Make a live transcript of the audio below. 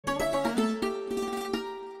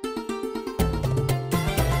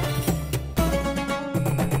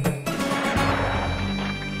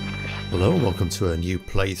Hello and welcome to a new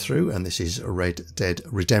playthrough, and this is Red Dead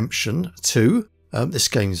Redemption 2. This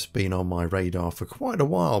game's been on my radar for quite a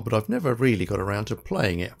while, but I've never really got around to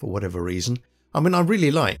playing it for whatever reason. I mean, I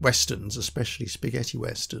really like westerns, especially spaghetti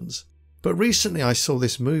westerns. But recently I saw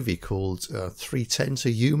this movie called 3:10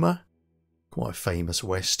 to Yuma, quite a famous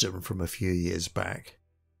western from a few years back.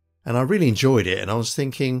 And I really enjoyed it, and I was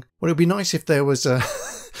thinking, well, it would be nice if there was a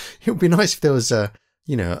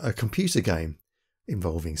you know, a computer game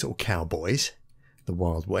involving sort of cowboys, the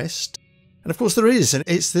Wild West. And of course there is, and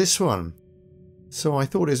it's this one. So I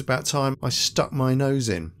thought it was about time I stuck my nose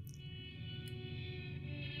in.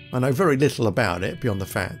 I know very little about it beyond the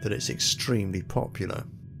fact that it's extremely popular.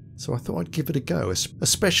 So I thought I'd give it a go,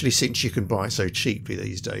 especially since you can buy it so cheaply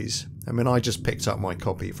these days. I mean, I just picked up my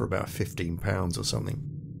copy for about £15 or something.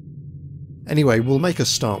 Anyway, we'll make a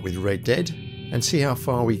start with Red Dead and see how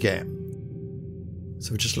far we get.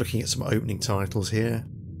 So we're just looking at some opening titles here,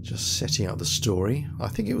 just setting out the story. I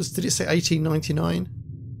think it was, did it say 1899?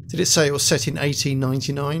 Did it say it was set in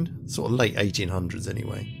 1899? Sort of late 1800s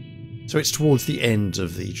anyway. So it's towards the end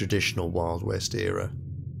of the traditional Wild West era.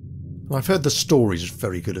 And I've heard the story's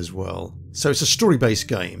very good as well. So it's a story-based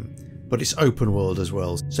game, but it's open world as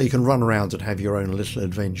well. So you can run around and have your own little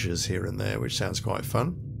adventures here and there, which sounds quite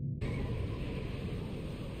fun.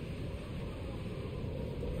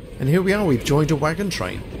 And here we are, we've joined a wagon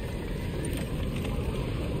train.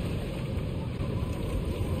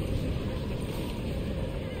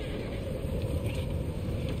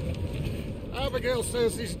 Abigail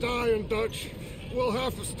says he's dying, Dutch. We'll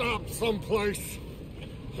have to stop someplace.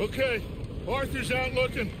 Okay, Arthur's out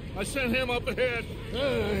looking. I sent him up ahead.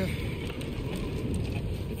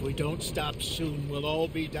 If we don't stop soon, we'll all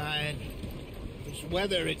be dying. This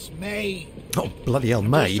weather, it's May. Oh, bloody hell,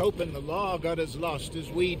 May. I'm just hoping the law got as lost as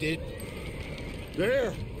we did.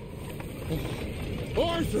 There.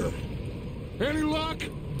 Arthur! Any luck?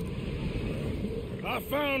 I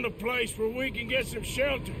found a place where we can get some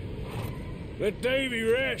shelter. Let Davy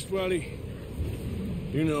rest while he...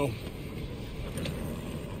 You know.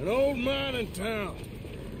 An old mining town.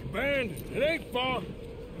 Abandoned. It ain't far.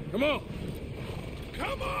 Come on.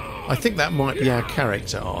 Come on! I think that might be our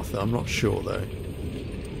character, Arthur. I'm not sure, though.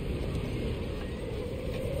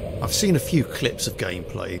 I've seen a few clips of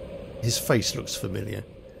gameplay. His face looks familiar.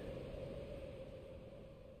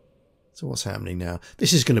 So what's happening now?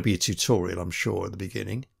 This is going to be a tutorial, I'm sure, at the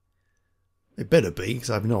beginning. It better be,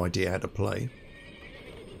 because I have no idea how to play.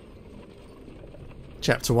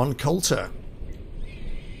 Chapter 1, Colter.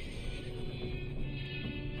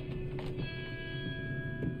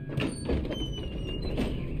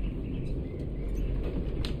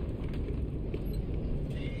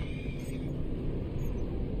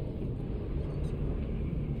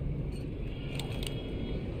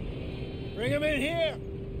 Bring him in here!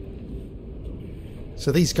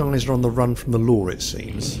 So these guys are on the run from the law, it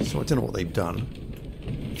seems. So I don't know what they've done.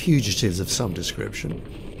 Fugitives of some description.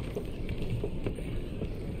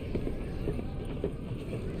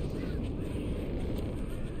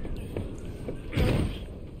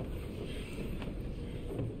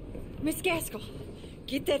 Miss Gaskell,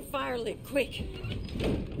 get that fire lit, quick.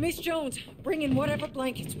 Miss Jones, bring in whatever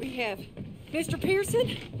blankets we have. Mr.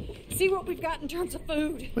 Pearson, see what we've got in terms of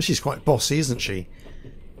food. Well, she's quite bossy, isn't she?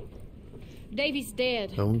 Davy's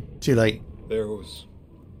dead. Oh, too late. There was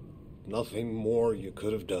nothing more you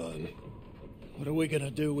could have done. What are we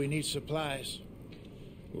gonna do? We need supplies.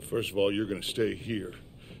 Well, first of all, you're going to stay here,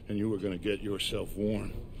 and you are going to get yourself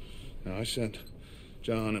warm. Now, I sent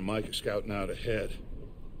John and Micah scouting out ahead.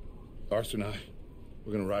 Arthur and I,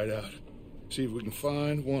 we're going to ride out, see if we can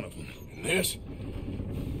find one of them. And this,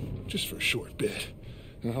 just for a short bit.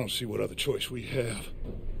 And I don't see what other choice we have.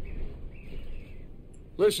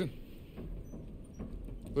 Listen.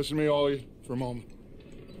 Listen to me, all of you, for a moment.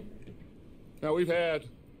 Now, we've had,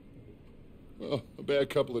 well, a bad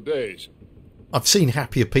couple of days. I've seen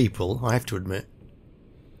happier people, I have to admit.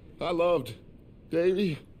 I loved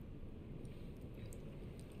Davy,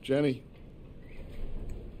 Jenny,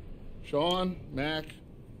 Sean, Mac.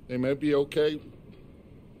 They may be okay.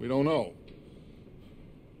 We don't know.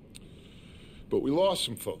 But we lost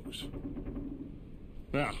some folks.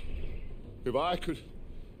 Now, if I could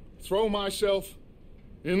throw myself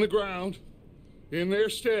in the ground in their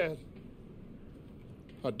stead,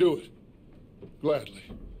 I'd do it gladly.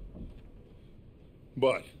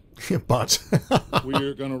 But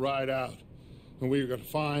we're going to ride out, and we're going to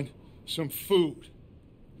find some food.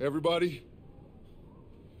 Everybody,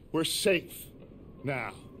 we're safe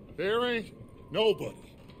now. There ain't nobody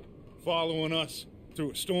following us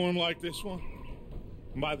through a storm like this one.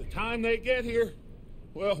 And by the time they get here,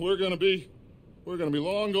 well, we're gonna be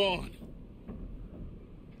long gone.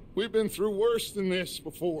 We've been through worse than this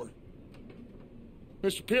before.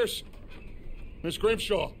 Mr. Pearson, Miss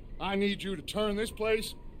Grimshaw, I need you to turn this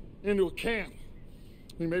place into a camp.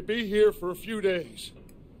 We may be here for a few days.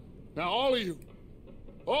 Now, all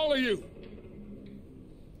of you,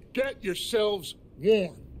 get yourselves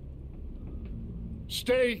warm.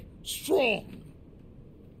 Stay strong.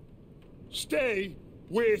 Stay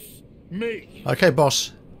with me. Okay,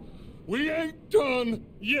 boss. We ain't done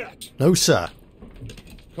yet. No, sir.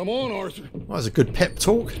 Come on, Arthur. Well, that was a good pep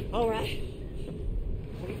talk. All right.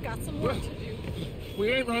 We've got some work to do. We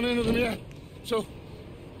ain't run into them yet, so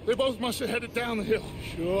they both must have headed down the hill.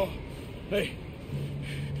 Sure. Hey,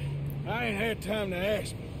 I ain't had time to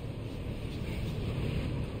ask.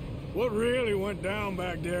 What really went down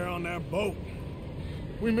back there on that boat?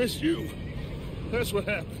 We missed you. That's what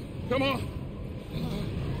happened. Come on.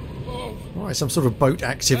 Oh. Right, some sort of boat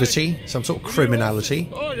activity, some sort of criminality.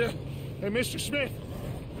 Oh, yeah. Hey, Mr. Smith,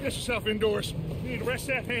 get yourself indoors. You need to rest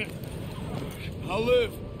that hand. I'll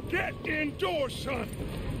live. Get indoors, son.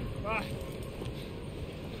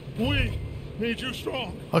 We need you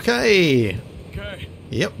strong. Okay. Okay.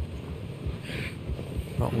 Yep.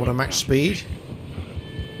 Right, what a max speed.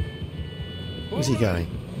 Where's he going?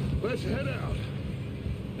 Let's head out.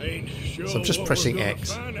 Ain't sure So I'm just what pressing we're gonna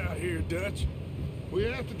X. find out here, Dutch. We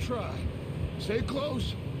have to try. Stay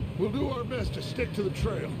close. We'll do our best to stick to the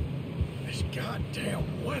trail. This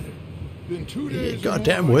goddamn weather. Been 2 days. Yeah, or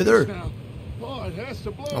goddamn more like weather. this now. Oh, it has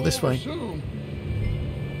to blow Oh, this over way. soon.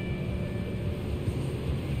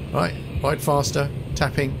 Right, ride faster.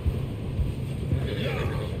 Tapping.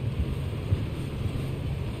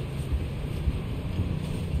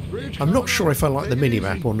 Bridge I'm not coming sure up. if I like the Take it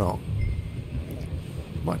mini-map easy. or not.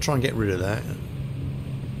 Might try and get rid of that.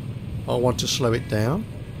 I want to slow it down.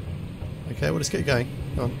 Okay, well, let's get going.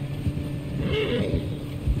 Go on.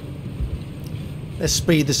 Let's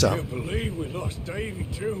speed this up. Can't believe we lost Davy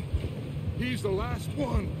too. He's the last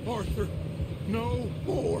one, Arthur. No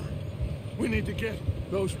more. We need to get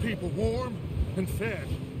those people warm and fed.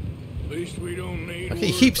 At least we don't need. Okay,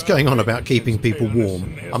 he worry keeps going on Davy about keeping people tailing us warm.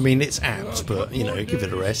 in this. I mean, it's apt, but, you know, give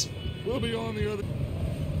it a rest. We'll be on the other.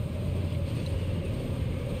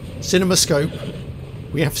 CinemaScope.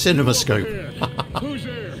 We have CinemaScope. Who's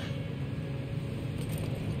there?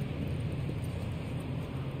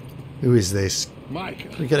 Who is this?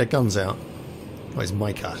 Mike. Can we get our guns out? Oh, it's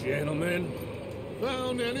Micah. Gentlemen,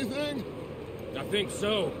 Found anything? I think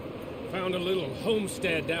so. Found a little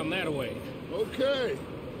homestead down that way. Okay.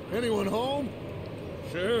 Anyone home?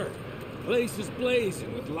 Sure. Place is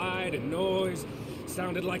blazing with light and noise.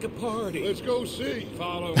 Sounded like a party. Let's go see.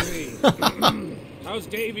 Follow me. How's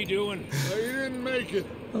Davy doing? He didn't make it.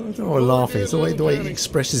 I don't know why I'm laughing. It's the way he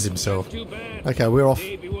expresses himself. Too bad. Okay, we're off.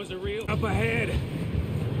 Davy was a real... Up ahead.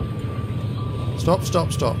 Stop,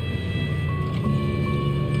 stop, stop.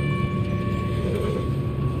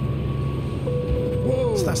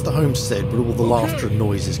 Whoa. So that's the homestead where all the laughter and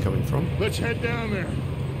noise is coming from. Let's head down there.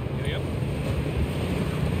 Yep.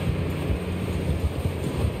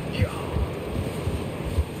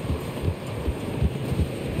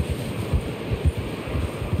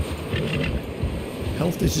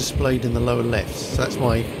 Health is displayed in the lower left. So that's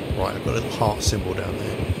my... Right, I've got a little heart symbol down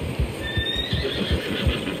there.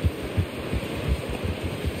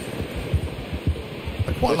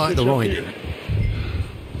 I quite like the riding.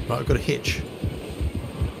 Right, I've got a hitch.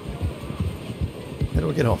 How do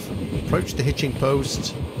I get off? Approach the hitching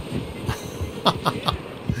post.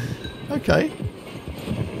 Okay.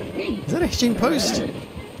 Is that a hitching post?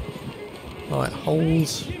 Right, hold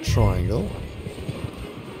triangle.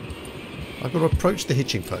 I've got to approach the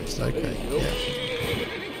hitching post. Okay,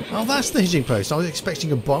 yeah. Oh, that's the hitching post. I was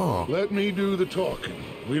expecting a bar. Let me do the talking.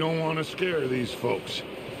 We don't want to scare these folks.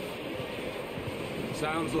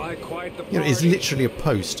 Sounds like quite the party. You know, it's literally a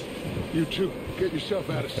post. You two, get yourself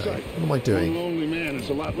out of sight. What am I doing? One lonely man is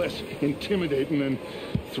a lot less intimidating than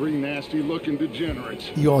three nasty-looking degenerates.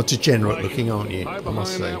 You are degenerate looking, aren't you? Hide I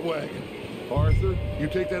must behind say. that wagon. Arthur, you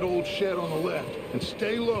take that old shed on the left and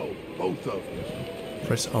stay low, both of you.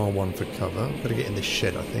 Press R1 for cover. I've got to get in this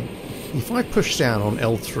shed, I think. If I push down on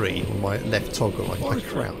L3 on my left toggle, I Arthur,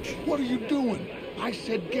 crouch. what are you doing? I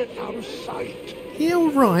said get out of sight. Yeah, all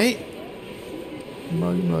right.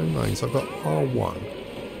 No. So I've got R1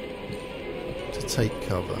 to take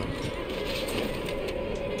cover.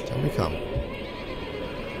 Down we come.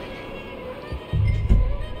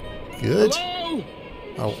 Good. Hello?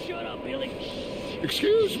 Oh,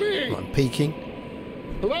 Excuse me. I'm peeking.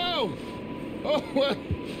 Hello? Oh, well,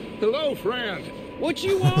 hello, friend. What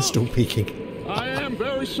you want? Still peeking. I am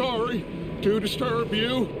very sorry to disturb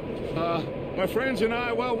you. My friends and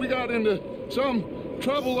I, well, we got into some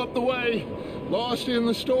trouble up the way. Lost in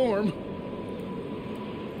the storm.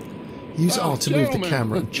 Use R to move the gentlemen.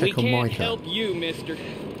 camera and check on We can't Micah. help you, mister.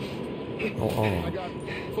 Oh, I oh. got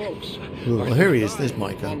folks. Well, here he is. There's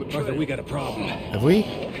Micah. Arthur, we got a problem. Have we?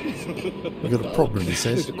 We've got a problem, he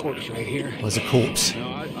says. There's a corpse right here. There's a corpse. No,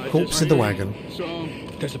 I Corpse just in the need wagon. Some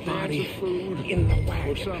There's a body cans of food in the or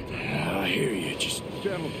wagon. something. I hear you. Just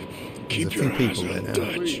Gentlemen, There's a keep few your eyes people there on now.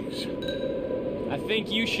 Dutch. please. I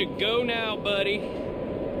think you should go now, buddy.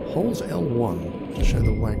 Hold L1 to show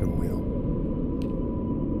the wagon wheel.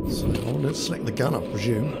 So, oh, let's select the gun, I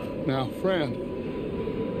presume. Now, friend,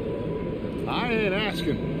 I ain't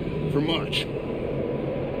asking for much.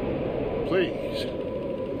 Please,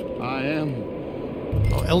 I am.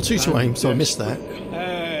 Oh, L2 to aim, so I missed that.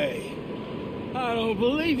 Hey, I don't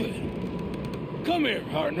believe it. Come here,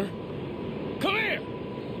 partner. Come here.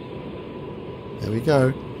 There we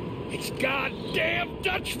go. It's goddamn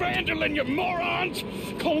Dutch Van der Linde, you morons.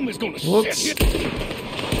 Colm is gonna Whoops. set you.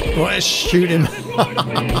 Right, let's shoot him.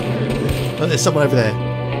 Oh, there's someone over there.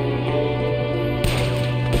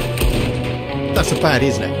 That's a bad,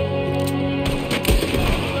 isn't it?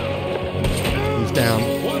 He's down.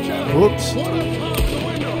 Whoops.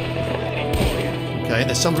 Okay,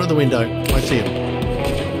 there's someone at the window. I see him.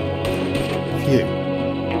 Phew.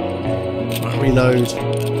 Right, reload.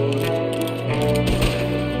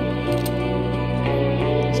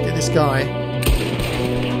 Let's get this guy.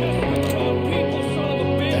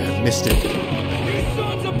 Damn, missed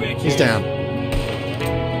him. He's down.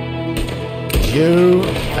 You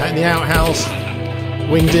out in the outhouse.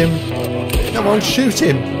 Winged him. Come on, shoot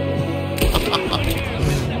him.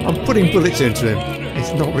 I'm putting bullets into him.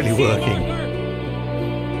 It's not really working.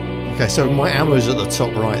 Okay, so my ammo's at the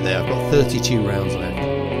top right there. I've got 32 rounds left.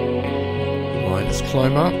 Right, let's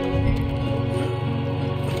climb up.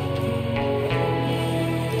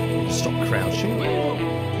 Stop crouching.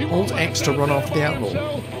 Hold X to run after the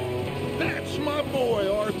outlaw. That's my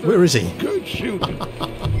boy, Arthur. Where is he? Good shooting.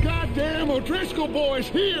 Goddamn O'Driscoll boy's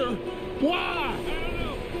here. Why?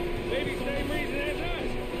 Maybe same reason as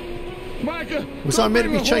us. Micah, Was go I meant to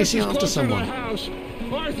bring be the chasing horses after closer to the someone? house.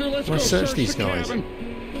 Arthur, let's Can I go search these the guys? cabin.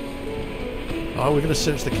 Oh, we're going to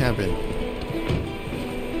search the cabin.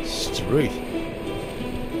 Struth.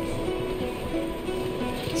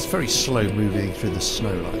 It's very slow moving through the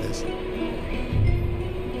snow like this.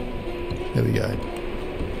 There we go.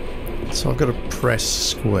 So I've got to press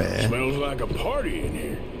square. Smells like a party in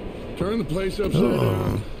here. Turn the place upside Oh.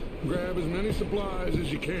 down. Grab as many supplies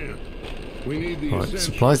as you can. We need the Right, essentials.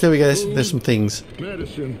 supplies. There we go. There's Food, some things.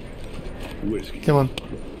 medicine, whiskey. Come on.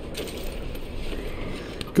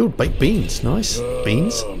 Good baked beans. Nice.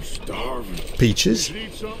 Beans. I'm starving. Peaches.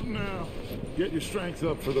 Eat something now. Get your strength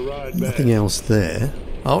up for the ride back. Nothing else there.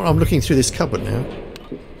 Oh, I'm looking through this cupboard now.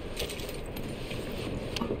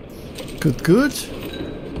 Good, good.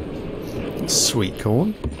 Sweet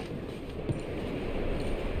corn.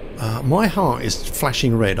 My heart is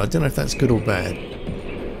flashing red. I don't know if that's good or bad.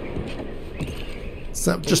 Does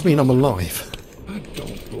that just mean I'm alive? I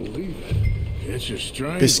don't believe it. It's your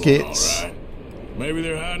strength. Biscuits. All right. Maybe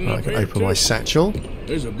they're hiding I up can here open too. my satchel.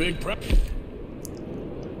 There's a big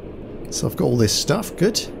So I've got all this stuff.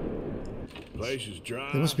 Good. place is dry.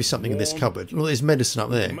 There must be something in this warm. cupboard. Well, there's medicine up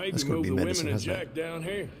there. Maybe That's got to move be the medicine, women and hasn't it? Jack down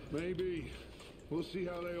here. Maybe. We'll see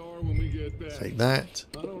how they are when we get back. Take that.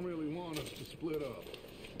 I don't really want us to split up.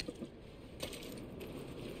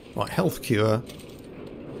 Right, health cure.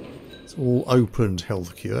 It's all opened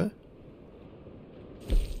health cure.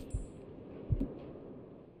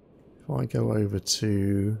 If I go over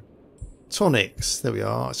to tonics, there we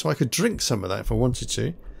are. So I could drink some of that if I wanted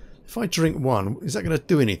to. If I drink one, is that going to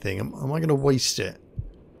do anything? Am I going to waste it?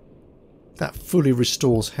 That fully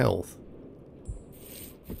restores health.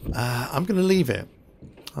 I'm going to leave it.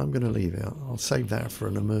 I'm going to leave it. I'll save that for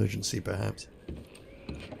an emergency, perhaps.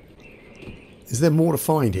 Is there more to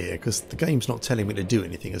find here? Because the game's not telling me to do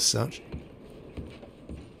anything as such.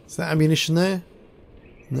 Is that ammunition there?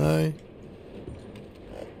 No.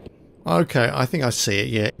 Okay, I think I see it,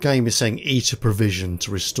 yeah. Game is saying eat a provision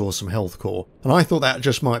to restore some health core. And I thought that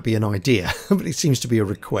just might be an idea, but it seems to be a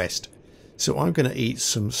request. So I'm going to eat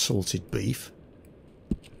some salted beef.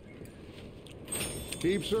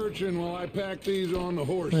 Keep searching while I pack these on the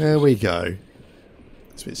horses. There we go.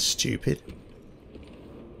 It's a bit stupid.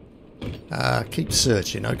 Keep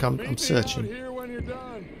searching. Okay, I'm Meet me out searching. here when you're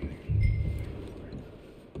done.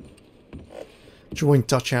 Join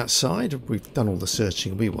Dutch outside. We've done all the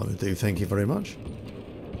searching we want to do. Thank you very much.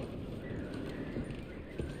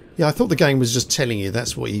 Yeah, I thought the game was just telling you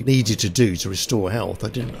that's what you needed to do to restore health. I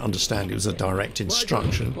didn't understand it was a direct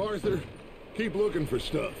instruction. Arthur, keep looking for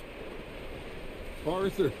stuff.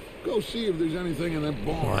 Arthur, go see if there's anything in that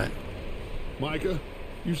barn. Right. Micah,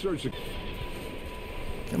 you search the...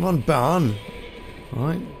 Come on, barn.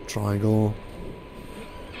 Right, triangle.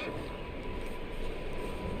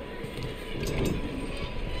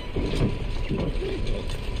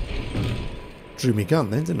 Drew me gun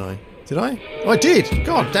then, didn't I? Did I? Oh, I did!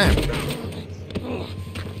 God damn!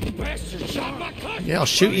 Yeah, I'll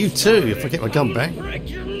shoot you too if I get my gun back.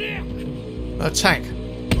 Attack!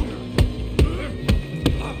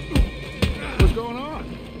 What's going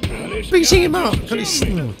on? Beating him up! God, he's...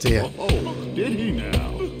 Oh dear. Oh, did he now?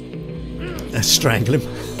 Strangle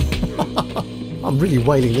him. I'm really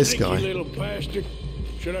wailing this guy. Little bastard.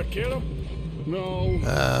 Should I kill him? No,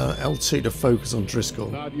 L2 to focus on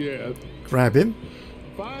Driscoll. not yet. Grab him.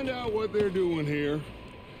 Find out what they're doing here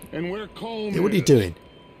and where Colm Yeah, what are you is. doing?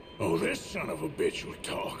 Oh, this son of a bitch will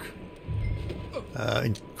talk.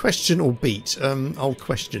 Question or beat? I'll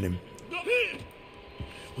question him.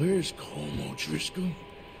 Where's Colm O'Driscoll?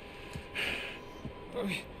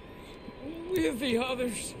 With the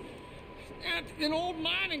others. At an old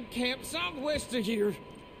mining camp southwest of here.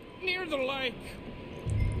 Near the lake.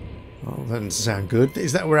 Oh, that doesn't sound good.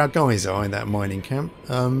 Is that where our guys are, in that mining camp?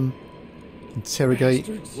 Interrogate.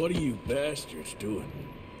 Bastards. What are you bastards doing?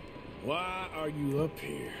 Why are you up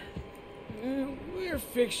here? We're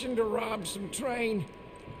fixing to rob some train.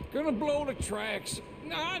 Gonna blow the tracks.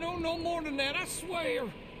 No, I don't know more than that, I swear.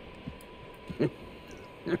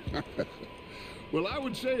 Well, I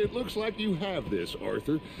would say it looks like you have this,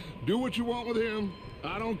 Arthur. Do what you want with him.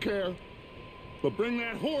 I don't care. But bring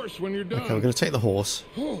that horse when you're done. Okay, we're going to take the horse.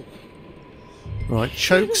 Oh, Right,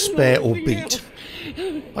 choke, spare, or beat.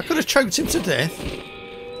 I could have choked him to death.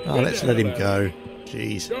 Oh, let's let him go.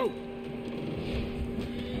 Jeez. go.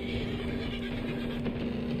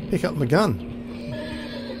 Pick up my gun.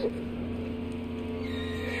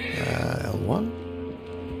 L1.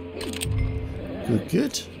 Good,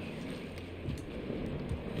 good.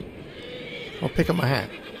 I'll pick up my hat.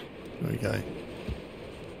 There we go.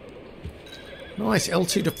 Nice.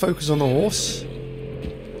 L2 to focus on the horse.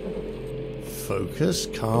 Focus.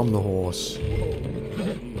 Calm the horse.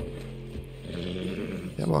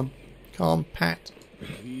 Come on. Calm. Pat.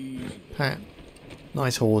 Pat.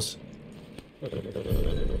 Nice horse.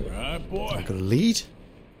 Right, boy. I've got a lead.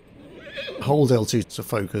 Hold L2 to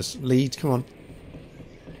focus. Lead. Come on.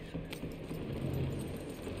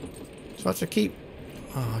 So I have to keep...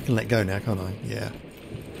 Oh, I can let go now, can't I? Yeah.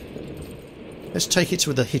 Let's take it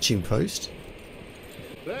to the hitching post.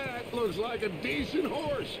 That looks like a decent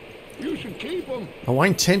horse. You should keep him. Oh, I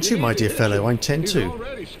intend to, my dear fellow. I intend He's to.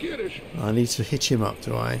 already skittish. I need to hitch him up,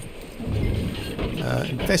 do I?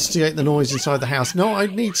 Investigate the noise inside the house. No, I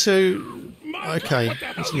need to... Okay,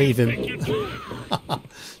 let's leave him.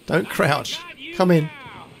 Don't crouch. Come in.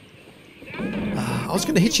 I was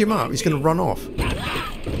going to hitch him up. He's going to run off.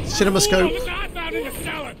 Cinemascope. I found in the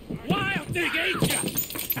cellar. Wild thing, ain't ya?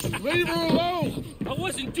 Leave her alone. I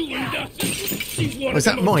wasn't doing nothing. She's one Was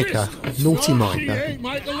that Micah? Naughty No, she Micah. ain't,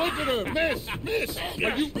 Micah. Look at her. Miss.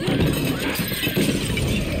 Are you...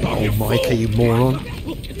 Oh, Micah, you moron.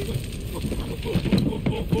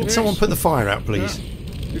 Can someone put the fire out, please?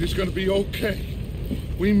 It is going to be okay.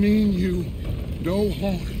 We mean you no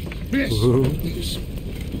harm. Miss. Ooh. Miss.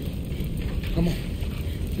 Come on.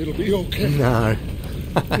 It'll be okay. No.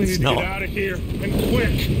 We It's need to get not. out of here and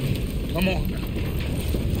quick. Come on.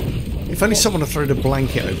 If only someone had thrown a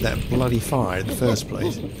blanket over that bloody fire in the first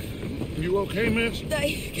place. You okay, miss?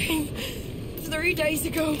 They came 3 days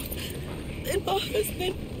ago. And my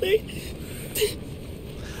husband,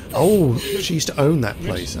 Oh, she used to own that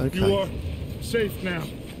place. You Okay. are safe now.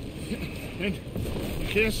 And you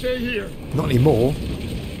can't stay here. Not anymore.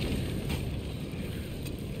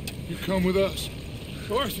 You come with us.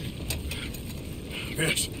 Arthur.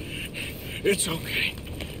 Yes, it's okay.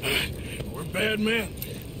 We're bad men.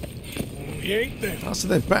 We ain't them. Oh, so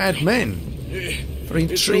they're bad men. Very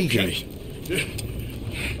It's intriguing. okay.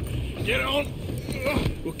 Get on.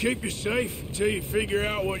 We'll keep you safe until you figure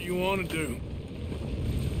out what you want to do.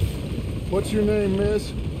 What's your name,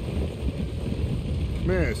 miss?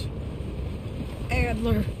 Miss.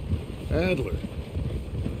 Adler. Adler.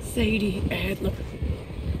 Sadie Adler.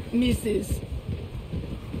 Mrs.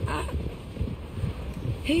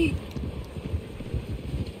 He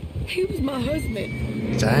was my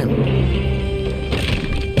husband. Damn.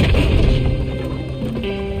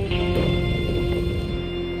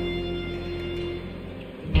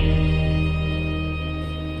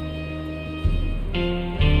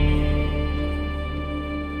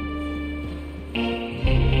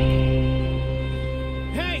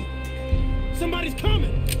 Hey! Somebody's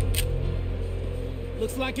coming!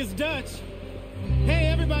 Looks like it's Dutch. Hey,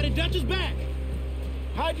 everybody, Dutch is back.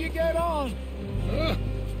 How'd you get on?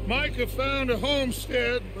 Micah found a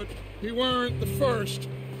homestead, but he weren't the first.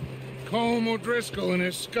 Colm O'Driscoll and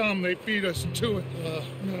his scum, they beat us to it.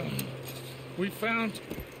 We found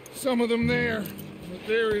some of them there, but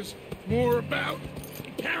there is more about,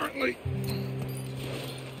 apparently.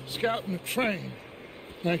 Scouting the train.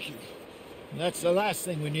 Thank you. That's the last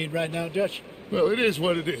thing we need right now, Dutch. Well, it is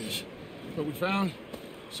what it is. But we found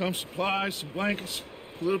some supplies, some blankets,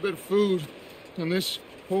 a little bit of food, and this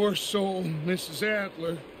poor soul, Mrs.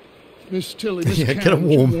 Adler, Miss Tilly, Miss Yeah, Cannon, get her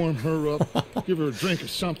warm. warm her up, give her a drink of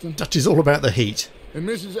something. Dutch is all about the heat. And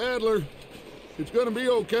Mrs. Adler, it's gonna be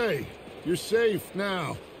okay. You're safe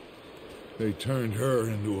now. They turned her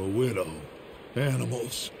into a widow.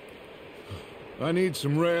 Animals. I need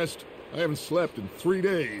some rest. I haven't slept in 3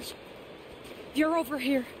 days. You're over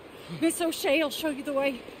here. Miss O'Shea will show you the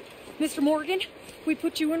way. Mr. Morgan, we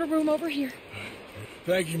put you in a room over here.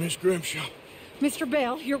 Thank you, Miss Grimshaw. Mr.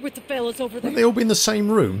 Bell, you're with the fellas over there. Won't they all be in the same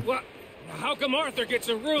room? What? How come Arthur gets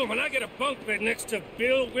a room and I get a bunk bed next to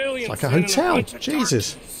Bill Williamson? It's like a hotel. and bunch of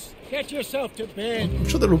Jesus. darkies? Get yourself to bed. I'm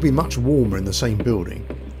sure they'll all be much warmer in the same building.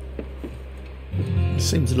 It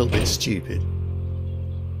seems a little bit stupid.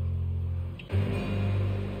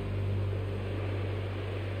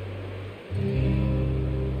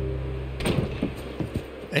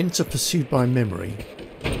 Enter pursued by memory.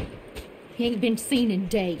 He ain't been seen in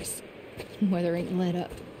days. Weather ain't let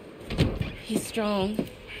up. He's strong,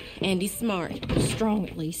 and he's smart. Strong,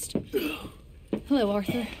 at least. Hello,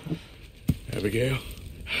 Arthur. Abigail?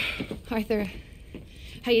 Arthur,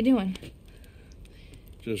 how you doing?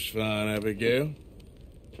 Just fine, Abigail.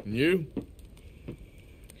 And you?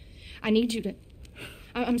 I need you to...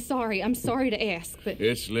 I'm sorry to ask, but...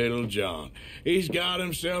 It's little John. He's got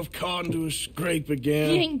himself caught into a scrape again.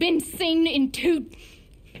 He ain't been seen in 2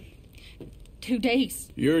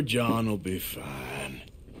 days. Your John will be fine.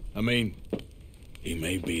 I mean, he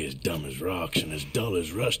may be as dumb as rocks and as dull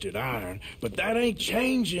as rusted iron, but that ain't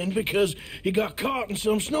changing because he got caught in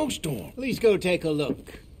some snowstorm. Please go take a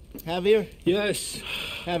look. Javier? Yes.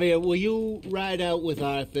 Javier, will you ride out with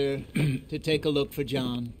Arthur to take a look for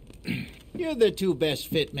John? You're the 2 best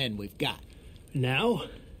fit men we've got. Now?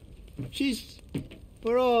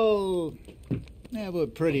 We're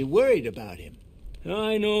pretty worried about him.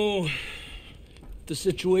 I know. The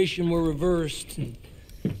situation were reversed. And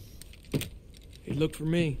he looked for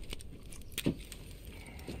me.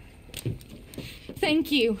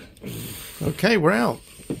 Thank you. Okay, we're out.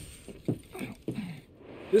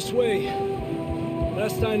 This way.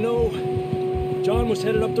 Last I know, John was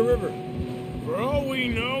headed up the river. For all we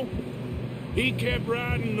know, he kept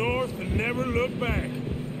riding north and never looked back.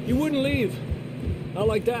 He wouldn't leave. Not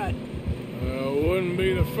like that. Wouldn't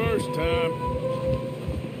be the first time.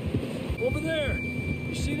 Over there.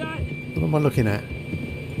 You see that? What am I looking at?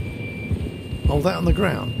 Oh, that on the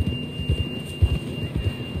ground.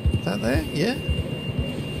 That there? Yeah.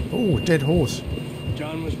 Oh, dead horse.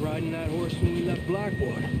 John was riding that horse when we left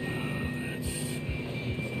Blackwater.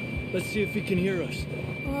 Let's see if he can hear us.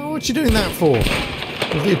 Oh, what you doing that for?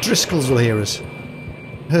 Well, the O'Driscolls will hear us.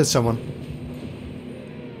 Heard someone.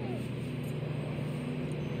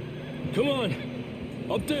 Come on.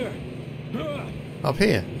 Up there. Up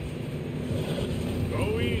here.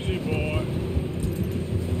 Go easy, boy.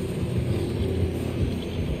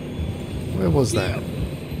 Where was that?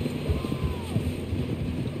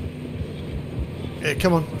 Yeah,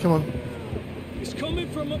 come on, come on. He's coming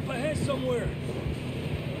from up ahead somewhere.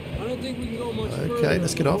 I don't think we can go much further. Okay,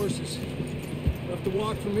 let's get on off. Horses. We'll have to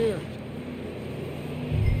walk from here.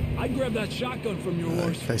 I'd grab that shotgun from your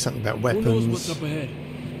horse. Okay, something about Who knows what's weapons. up ahead?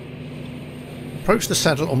 Approach the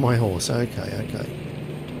saddle on my horse. Okay, okay.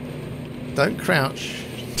 Don't crouch.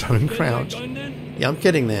 Don't Get crouch. that gun then? Yeah, I'm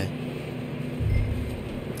getting there.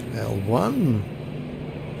 L1.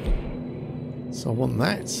 So I want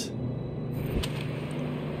that.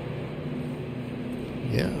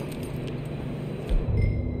 Yeah.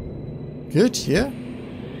 Good, yeah.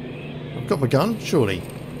 I've got my gun, surely.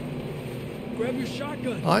 Grab your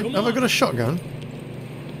shotgun. Have I got a shotgun?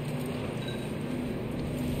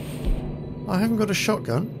 I haven't got a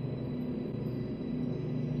shotgun.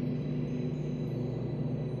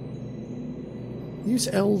 Use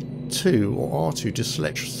L2 or R2 to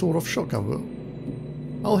select sawed-off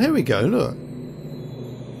shotgun. Oh, here we go, look.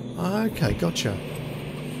 Okay, gotcha.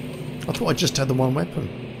 I thought I just had the one weapon.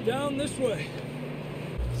 Down this way.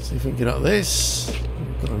 See if we can get up this.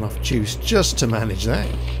 We've got enough juice just to manage that.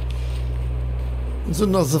 There's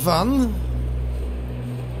another one.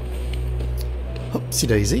 Oopsie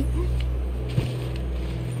daisy.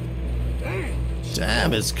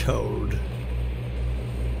 Damn, it's cold.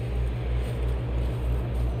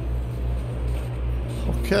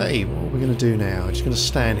 Okay, what are we going to do now? Just going to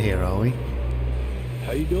stand here, are we?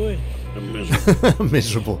 How you doing? I'm miserable.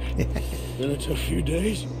 Miserable. Been a tough few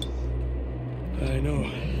days. I know.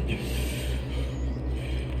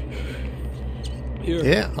 Here.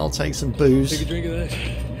 Yeah, I'll take some booze. Take a drink of this.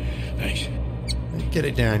 Thanks. Get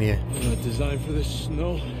it down here. Not designed for this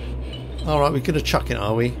snow. Alright, we're going to chuck it,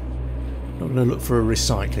 are we? Not going to look for a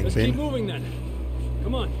recycling Let's bin. keep moving then.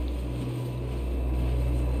 Come on.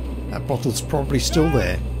 That bottle's probably still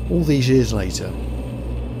there, all these years later.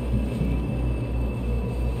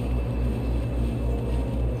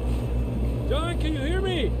 John, can you hear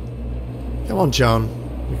me? Come on, John.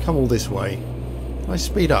 We come all this way. Nice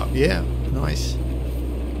speed up, yeah. Nice.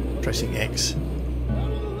 Pressing X.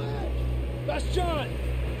 That's John.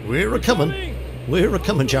 We're a-coming. We're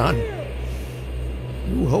a-coming, John.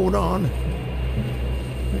 Ooh, hold on.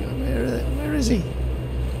 Where is he?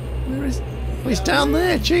 Where is... Oh, he's down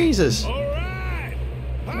there, Jesus. All right.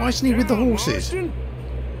 Why isn't he with the horses?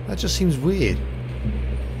 That just seems weird.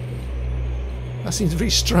 That seems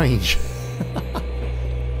very strange.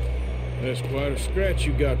 That's quite a scratch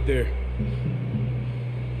you got there.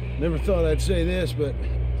 Never thought I'd say this, but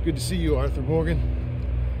it's good to see you, Arthur Morgan.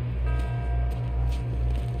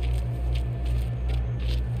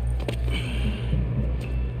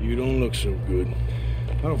 You don't look so good.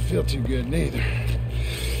 I don't feel too good neither.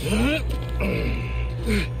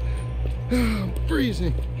 I'm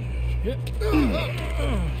freezing.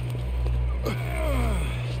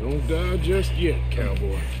 Don't die just yet,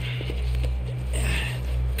 cowboy.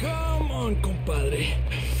 Come on, compadre.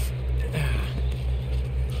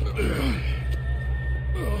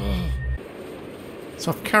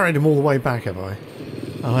 So I've carried him all the way back, have I?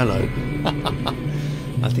 Oh, hello.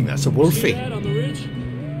 I think that's a wolfie. See that on the ridge?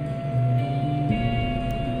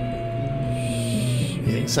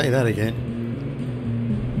 You didn't say that again.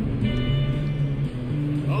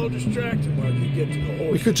 I'll distract him while you get to the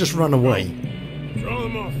horse. We could just run away. Draw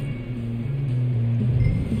him off.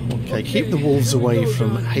 Okay, keep the wolves away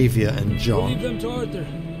from Javier and We'll John. leave them to Arthur.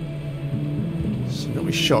 So got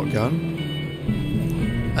my shotgun.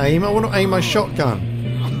 Aim. I want to aim my shotgun.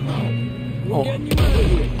 We're getting you out of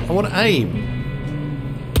here. I want to aim.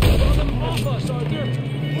 Draw them off us, Arthur.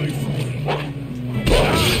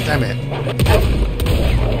 Damn it.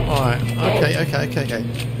 Alright, okay.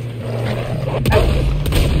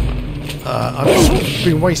 I've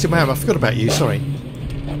been wasting my ammo. I forgot about you, sorry.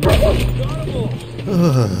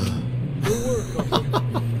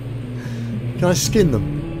 Can I skin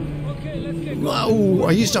them? Okay, let's get going. Whoa,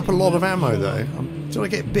 I used up a lot of ammo though. Did I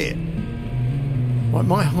get bit? Right,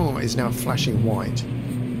 my heart is now flashing white.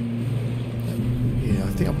 Yeah, I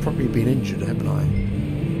think I've probably been injured, haven't I?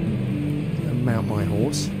 And mount my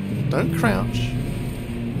horse. Don't crouch.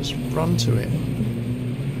 Just run to it.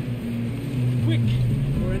 Quick,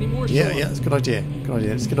 or any more Yeah, storm. it's a good idea. Good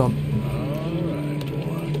idea. Let's get on.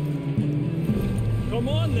 Come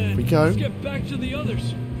on then. We go. Let's get back to the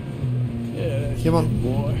others. Yeah, Come on.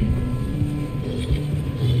 boy.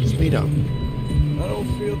 Speed up. I don't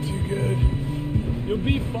feel too good. You'll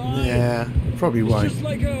be fine. Yeah, probably It's won't. just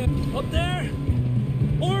like up there.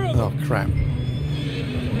 Horrible. Oh crap.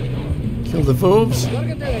 Kill the wolves.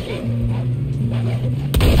 Get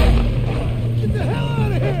the hell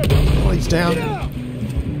out of here! Oh, he's down.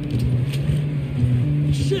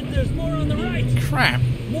 Shit, there's more on the right. Crap.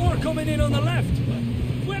 More coming in on the left.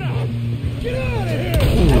 Fuera. Get out of here!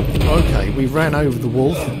 Ooh, okay, we ran over the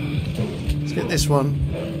wolf. Let's get this one.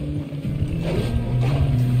 Ooh.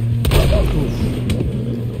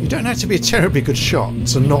 You don't have to be a terribly good shot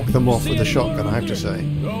to knock them off with a shotgun, I have to say.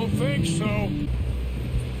 Don't think so.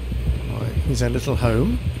 Right, here's our little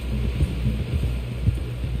home.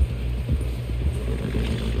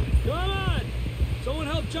 Come on. Someone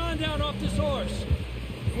help John down off this horse.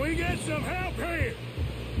 Can we get some help here?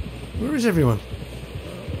 Where is everyone?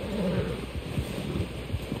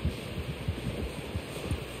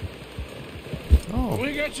 Can Oh,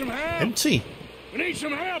 we get some help? empty. We need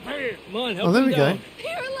some help here. Come on, help Oh, there him we down. go.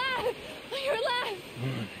 You're alive! You're alive!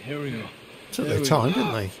 Here we go. Took their time,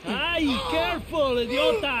 didn't they? Ay, careful,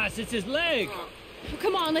 idiotas. It's his leg. Oh,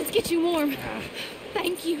 come on, let's get you warm.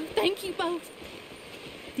 Thank you both.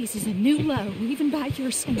 This is a new low, even by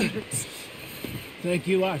your standards. Thank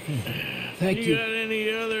you, Arthur. Thank You you. got any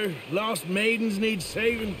other lost maidens need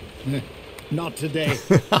saving? Not today.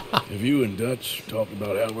 Have you and Dutch talked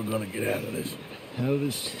about how we're gonna get out of this? I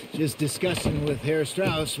was just discussing with Herr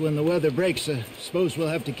Strauss when the weather breaks. I suppose we'll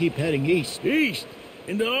have to keep heading east. East?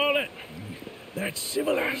 Into all that? That's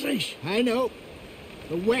civilization. I know.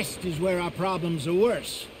 The west is where our problems are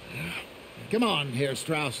worse. Come on, Herr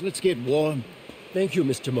Strauss. Let's get warm. Thank you,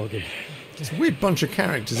 Mr. Morgan. It's a weird bunch of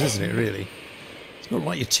characters, isn't it, really? It's not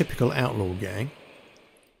like your typical outlaw gang.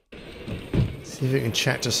 See if we can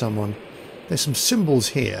chat to someone. There's some symbols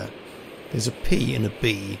here. There's a P and a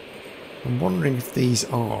B. I'm wondering if these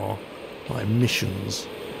are like missions.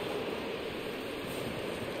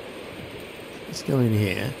 Let's go in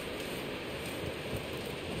here.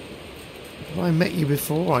 Have I met you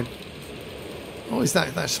before? Oh, is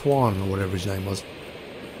that's Juan or whatever his name was.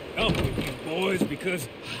 Oh, you boys, because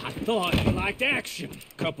I thought you liked action.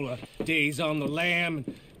 Couple of days on the lam,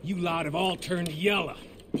 and you lot have all turned yellow.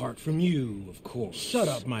 Apart from you, of course. Shut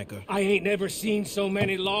up, Micah. I ain't never seen so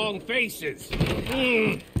many long faces.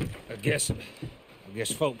 I guess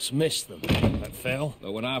folks miss them. That fell.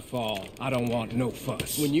 But when I fall, I don't want no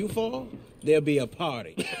fuss. When you fall, there'll be a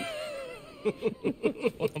party.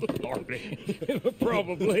 Party?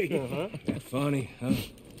 Probably. That funny, huh?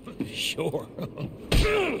 Sure.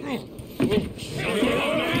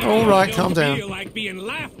 All right, calm down. I feel like being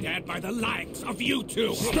laughed at by the likes of you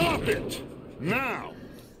two. Stop it! Now!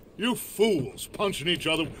 You fools punching each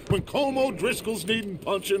other when Colm O'Driscoll's needing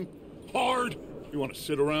punching hard. You want to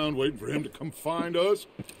sit around waiting for him to come find us?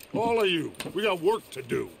 All of you, we got work to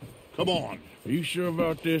do. Come on. Are you sure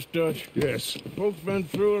about this, Dutch? Yes. Folks been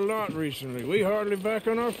through a lot recently. We hardly back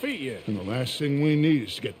on our feet yet. And the last thing we need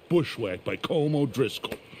is to get bushwhacked by Colm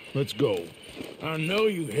O'Driscoll. Let's go. I know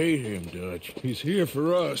you hate him, Dutch. He's here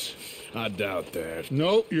for us. I doubt that.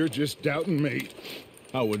 No, you're just doubting me.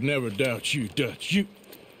 I would never doubt you, Dutch. You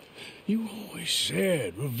always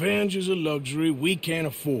said revenge is a luxury we can't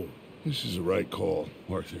afford. This is the right call,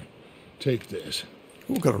 Arthur. Take this.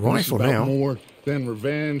 We've got a rifle this is now. about more than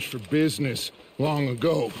revenge for business long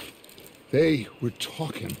ago. They were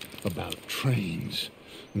talking about trains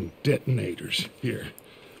and detonators here.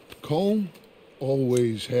 Colm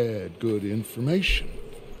always had good information.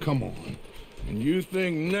 Come on. And you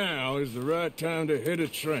think now is the right time to hit a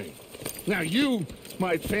train? Now you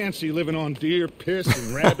might fancy living on deer piss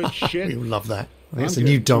and rabbit shit. We love that. That's a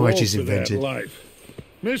new diet he's for that invented. life.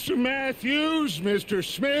 Mr. Matthews, Mr.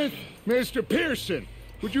 Smith, Mr. Pearson,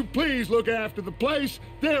 would you please look after the place?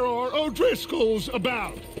 There are O'Driscolls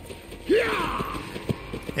about. Yeah!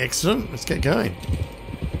 Excellent. Let's get going.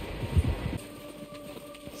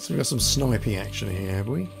 So we've got some sniping action here, have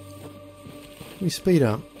we? Can we speed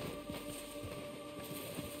up?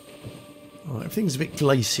 Oh, everything's a bit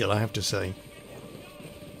glacial, I have to say.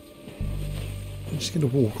 I'm just going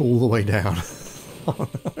to walk all the way down. Oh,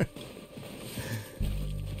 no.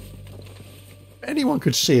 Anyone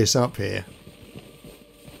could see us up here.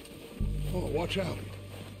 Oh, watch out.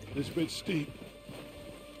 This bit's steep.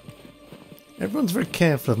 Everyone's very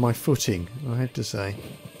careful of my footing, I have to say.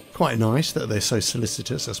 Quite nice that they're so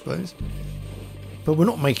solicitous, I suppose. But we're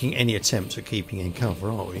not making any attempt at keeping in cover,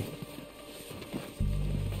 are we?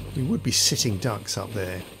 We would be sitting ducks up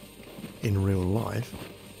there in real life.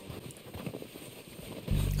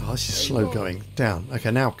 Oh, this is slow going. Down.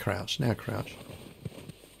 Okay, now crouch. Now crouch.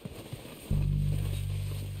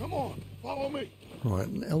 Come on, follow me.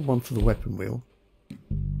 Right, L1 for the weapon wheel.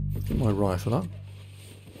 Get my rifle up.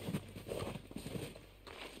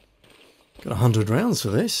 Got 100 rounds for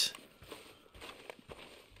this.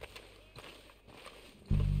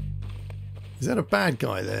 Is that a bad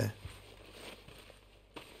guy there?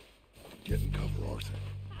 Get in cover, Arthur.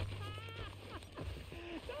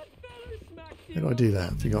 How do I do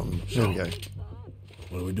that? Forgotten. There we go.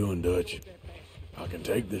 What are we doing, Dutch? I can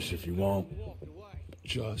take this if you want.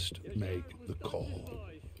 Just make the call.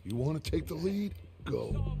 You want to take the lead?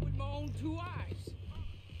 Go.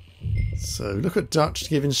 So look at Dutch to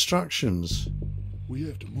give instructions. We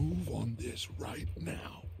have to move on this right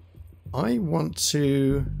now. I want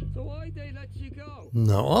to... So why they let you go?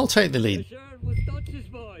 No, I'll take the lead. Sure, it was Dutch's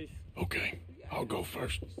boys. Okay, I'll go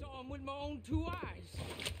first. Saw him with my own 2 eyes.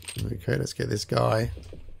 Okay, let's get this guy.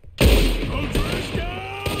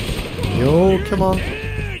 Yo, come on.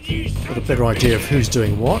 Got a better idea of who's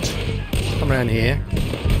doing what. Come around here.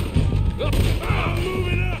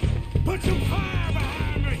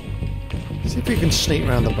 See if we can sneak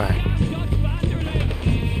around the back.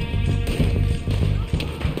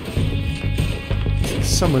 There's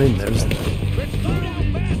someone in there, isn't there?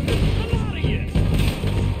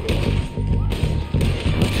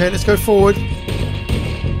 Okay, let's go forward.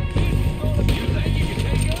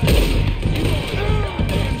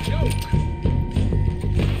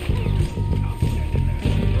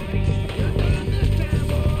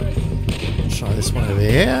 Try this one over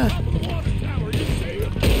here.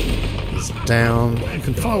 It's down. You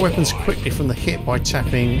can fire weapons quickly from the hip by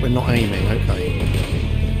tapping when not aiming. Okay.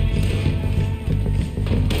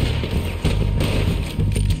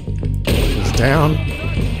 It's down.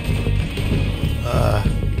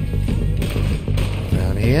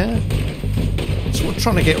 Down here. So we're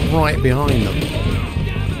trying to get right behind them.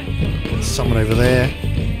 There's someone over there.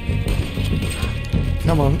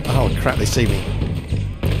 Come on. Oh crap, they see me.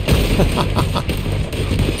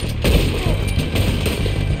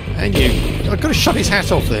 And you. I've got to shut his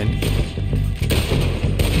hat off then.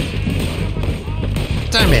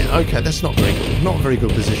 Damn it. Okay, that's not a very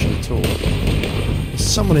good position at all. There's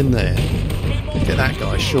someone in there. Get that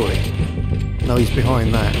guy, surely. No, he's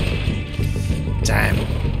behind that. Damn.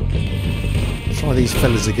 Try these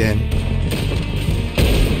fellas again.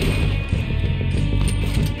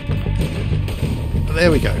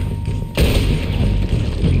 There we go.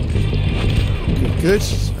 Good.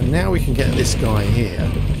 And now we can get this guy here.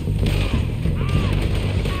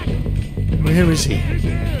 Where is he?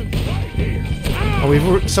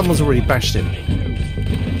 Oh, someone's already bashed him.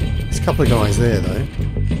 There's a couple of guys there, though.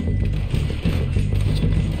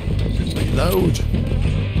 Reload.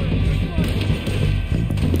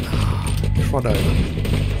 Crud over.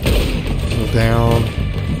 All down.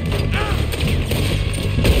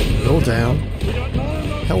 All down.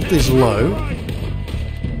 Health is low.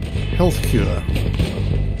 Health cure.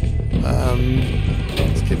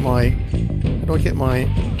 Let's get my... How do I get my...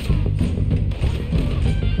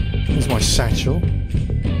 Here's my satchel.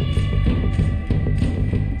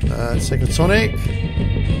 Take a tonic.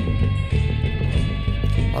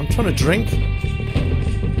 I'm trying to drink.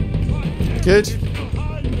 Good.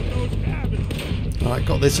 Alright,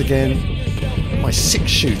 got this again. My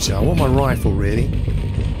 6-shooter. I want my rifle, really.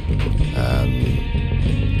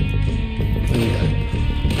 There we go.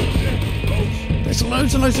 There's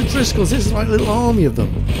loads and loads of Driscolls. There's like a little army of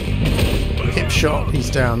them. Hip shot. He's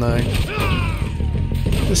down, though.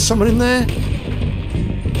 There's someone in there.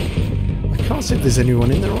 I can't see if there's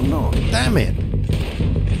anyone in there or not. Damn it.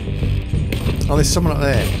 Oh, there's someone up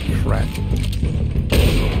there. Crap.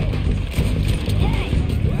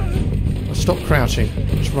 Oh, stop crouching.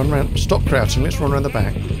 Let's run around. Stop crouching. Let's run around the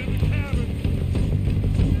back.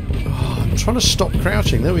 Oh, I'm trying to stop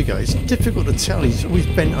crouching. There we go. It's difficult to tell. He's always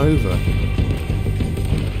bent over.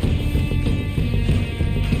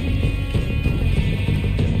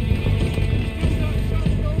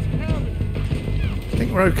 I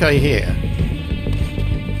think we're okay here.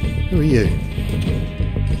 Who are you?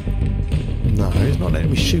 No, he's not letting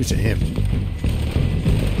me shoot at him.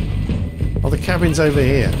 Oh, the cabin's over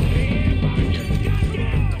here.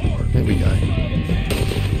 There we go.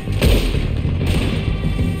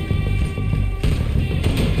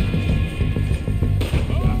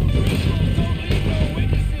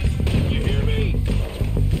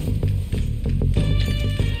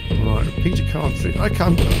 Right, repeat a cartridge. I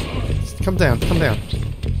can't. Come down, come down.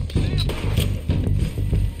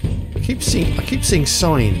 I keep seeing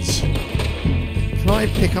signs. Can I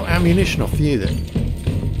pick up ammunition off you then?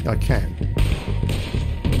 I can.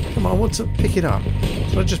 Come on, I want to pick it up.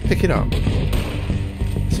 Should I just pick it up?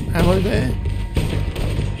 Some ammo there?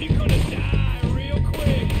 You're gonna die real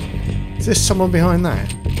quick. Is there someone behind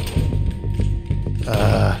that?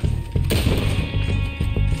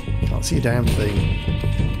 Can't see a damn thing.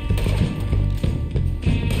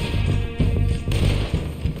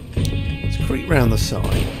 Let's creep round the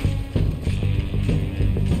side.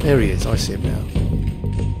 There he is, I see him now.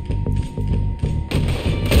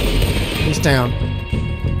 He's down.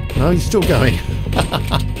 No, he's still going.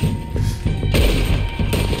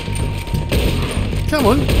 Come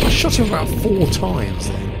on, I shot him about 4 times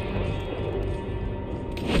then.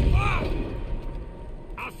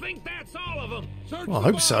 I think that's all of them. Well, I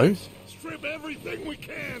hope so. Strip everything we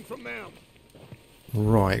can from them.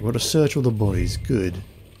 Right, got to search all the bodies. Good.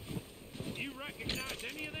 You recognize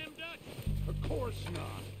any of them, Dutch? Of course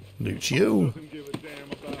not. Loot you. Doesn't give a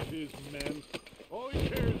damn about his men. All he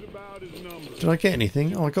cares about is numbers. Did I get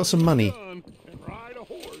anything? Oh, I got some money.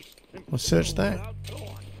 I'll search that.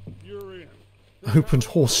 Opened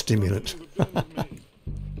horse stimulant.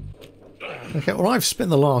 Okay, well, I've spent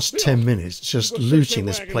the last 10 minutes just looting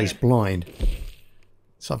this place blind.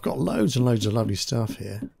 So I've got loads and loads of lovely stuff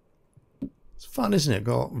here. It's fun, isn't it?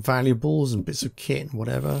 Got valuables and bits of kit and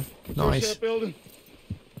whatever. Nice. That building.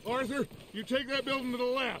 Arthur, you take that building to the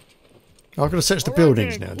left. Oh, I've got to search the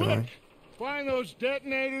buildings now, do I? Find those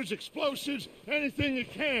detonators, explosives, anything you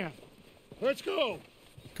can. Let's go.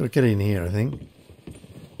 Got to get in here, I think.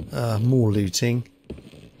 More looting.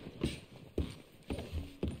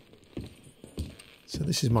 So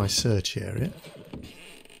this is my search area.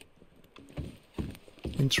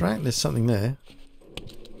 Interact, there's something there.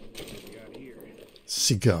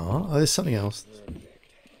 Cigar. Oh, there's something else.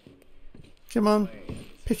 Come on,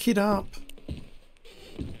 pick it up.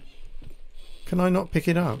 Can I not pick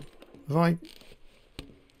it up? Have I?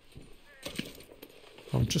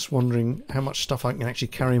 I'm just wondering how much stuff I can actually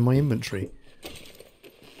carry in my inventory.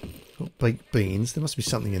 Got baked beans. There must be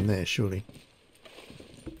something in there, surely.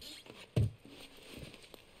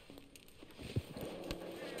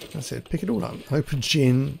 That's it. Pick it all up. Open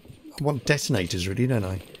gin. I want detonators, really, don't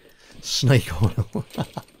I? Snake oil.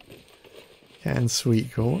 Canned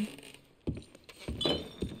sweet corn.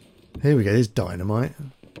 Here we go. There's dynamite.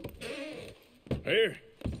 Here.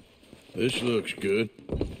 This looks good.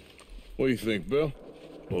 What do you think, Bill?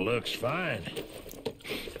 Well, looks fine.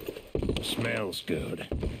 Smells good.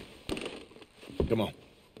 Come on.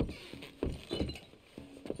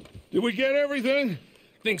 Did we get everything?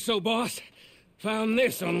 Think so, boss. Found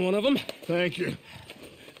this on one of them. Thank you.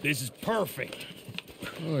 This is perfect.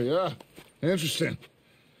 Oh, yeah? Interesting.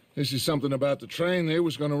 This is something about the train they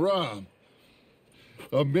was gonna rob.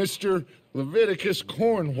 A Mr. Leviticus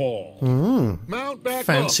Cornwall. Mount back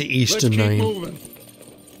Fancy up. Eastern Let's keep name. moving.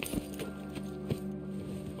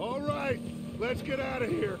 All right, let's get out of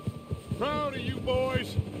here. Proud of you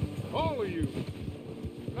boys. All of you.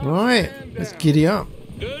 Now Right, stand let's down. giddy up.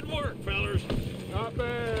 Good work, fellers. Not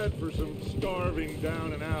bad for some starving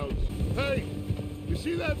down and outs. Hey, you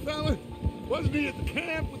see that fella? Wasn't he at the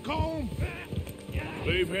camp with Colm?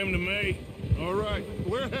 Leave him to me. All right,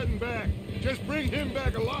 we're heading back. Just bring him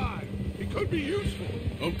back alive. He could be useful.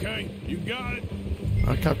 Okay, you got it.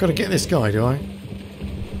 Okay, I've got to get this guy, do I?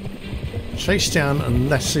 Chase down and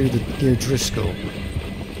lasso the O'Driscoll.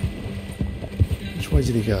 Which way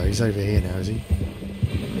did he go? He's over here now, is he?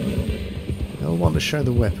 I'll want to show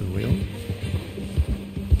the weapon wheel.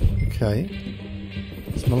 Okay.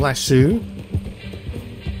 It's my lasso.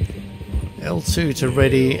 L2 to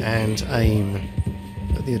ready and aim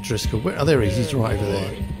at the O'Driscoll. Where, oh, there he is. He's right over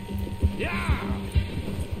there.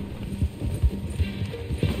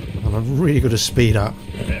 And I've really got to speed up.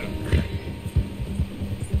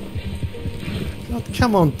 God,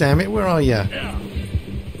 come on, damn it. Where are you?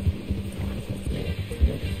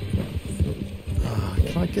 Oh,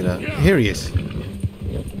 can I get a... Here he is.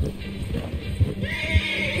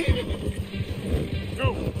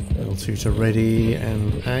 L2 to ready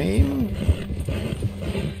and aim.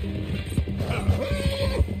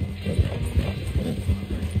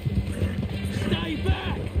 Stay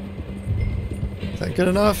back! Is that good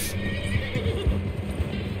enough?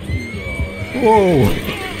 Whoa!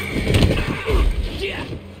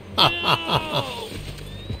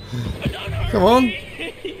 Come on!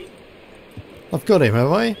 I've got him,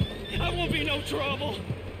 have I? I won't be no trouble.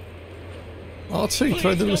 R2,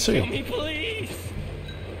 throw the lasso. Kill me, please.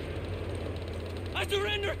 I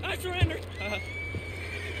surrender. I surrender.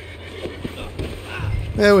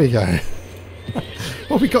 There we go.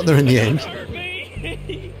 Well, we got there in the end. Hurt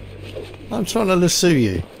me. I'm trying to lasso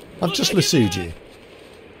you. I've just lassoed you.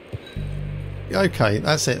 Okay,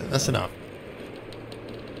 that's it. That's enough.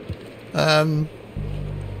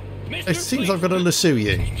 It seems I've got to lasso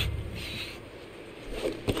you.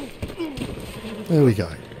 There we go.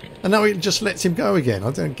 And now it just lets him go again.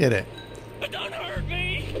 I don't get it. Don't hurt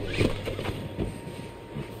me.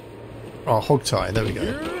 Oh, hog tie. There we go.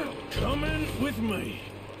 You're coming with me.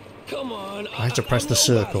 Come on. I had to press the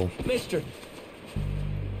circle. Mister.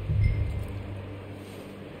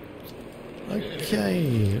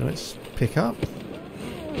 Okay, let's pick up.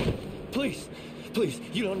 Please. Please.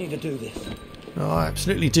 You don't need to do this. Oh, I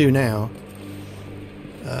absolutely do now.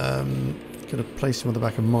 Got to place him on the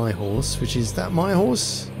back of my horse, which is that my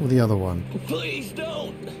horse or the other one? Please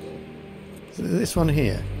don't. This one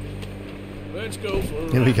here. Let's go for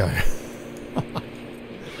a Here we ride. go.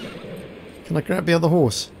 Can I grab the other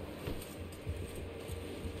horse?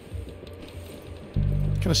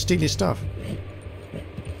 Can I steal your stuff?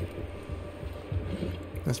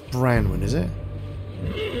 That's Branwen, is it?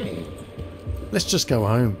 Let's just go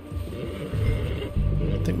home.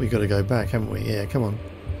 I think we've got to go back, haven't we? Yeah, come on.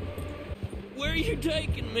 Where are you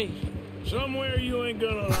taking me? Somewhere you ain't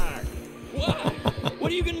gonna like. What?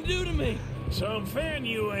 What are you gonna do to me? Something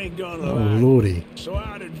you ain't gonna Oh, like. lordy. So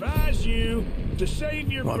I'd advise you to save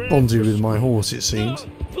your Right, breath bonded for with my horse, it seems.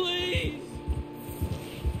 No, please.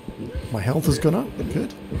 My health has gone up.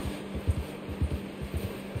 Good.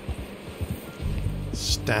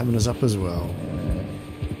 Stamina's up as well.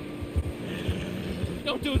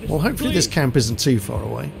 Don't do this. Well, hopefully this please. camp isn't too far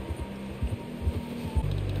away.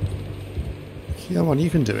 Come on, you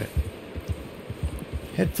can do it.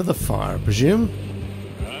 Head for the fire, I presume.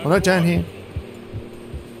 Oh no, down here.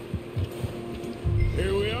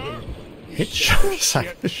 Here we are. Hitch.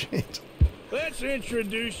 Sack of shit. Let's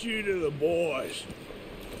introduce you to the boys.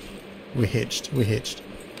 We're hitched. We're hitched.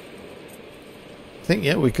 I think,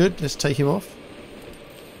 yeah, we're good. Let's take him off.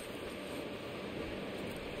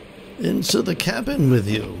 Into the cabin with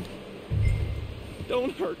you.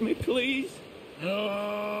 Don't hurt me, please.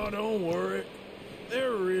 Oh, don't worry.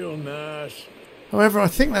 They're real nice. However, I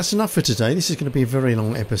think that's enough for today. This is going to be a very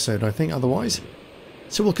long episode, I think, otherwise.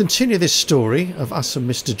 So we'll continue this story of us and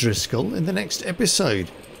Mr. Driscoll in the next episode.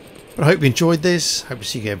 But I hope you enjoyed this. Hope to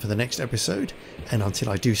see you again for the next episode. And until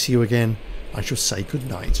I do see you again, I shall say good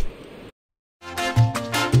night.